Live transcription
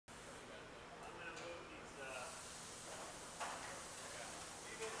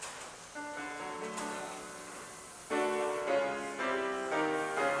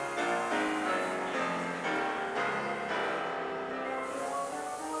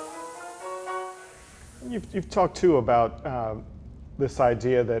You've talked too about this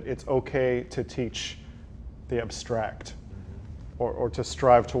idea that it's okay to teach the abstract, or to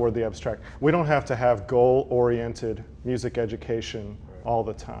strive toward the abstract. We don't have to have goal-oriented music education all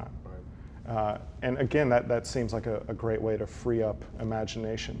the time. And again, that seems like a great way to free up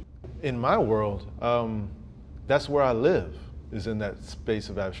imagination. In my world, that's where I live, is in that space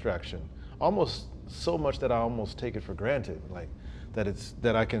of abstraction. Almost so much that I almost take it for granted, like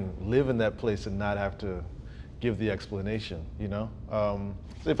that I can live in that place and not have to give the explanation, you know?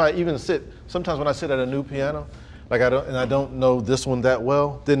 If I even sit, sometimes when I sit at a new piano, like I don't know this one that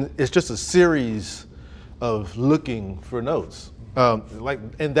well, then it's just a series of looking for notes.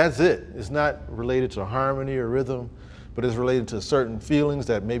 And that's it. It's not related to harmony or rhythm, but it's related to certain feelings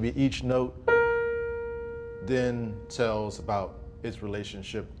that maybe each note then tells about its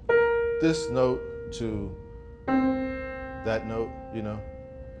relationship. This note to that note, you know?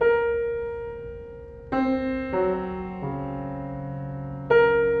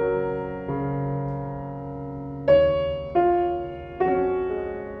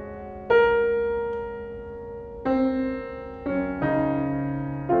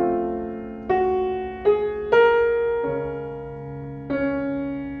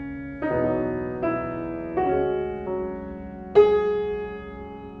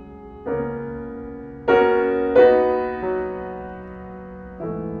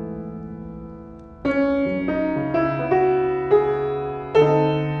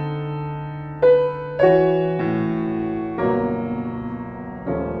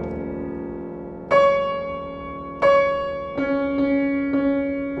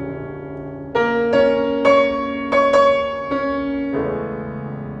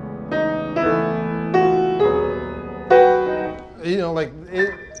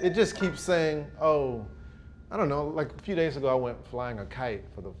 It just keeps saying, oh, I don't know, like a few days ago I went flying a kite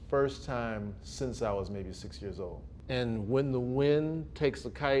for the first time since I was maybe 6 years old. And when the wind takes the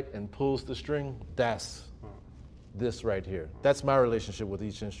kite and pulls the string, that's this right here. That's my relationship with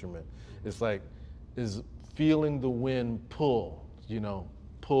each instrument. It's like, is feeling the wind pull, you know,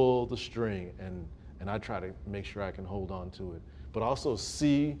 pull the string, and I try to make sure I can hold on to it. But also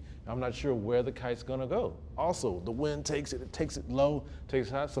see, I'm not sure where the kite's gonna go. Also, the wind takes it low, takes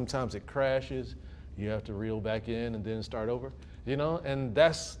it high, sometimes it crashes, you have to reel back in and then start over, you know? And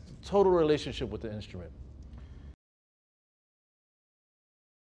that's total relationship with the instrument.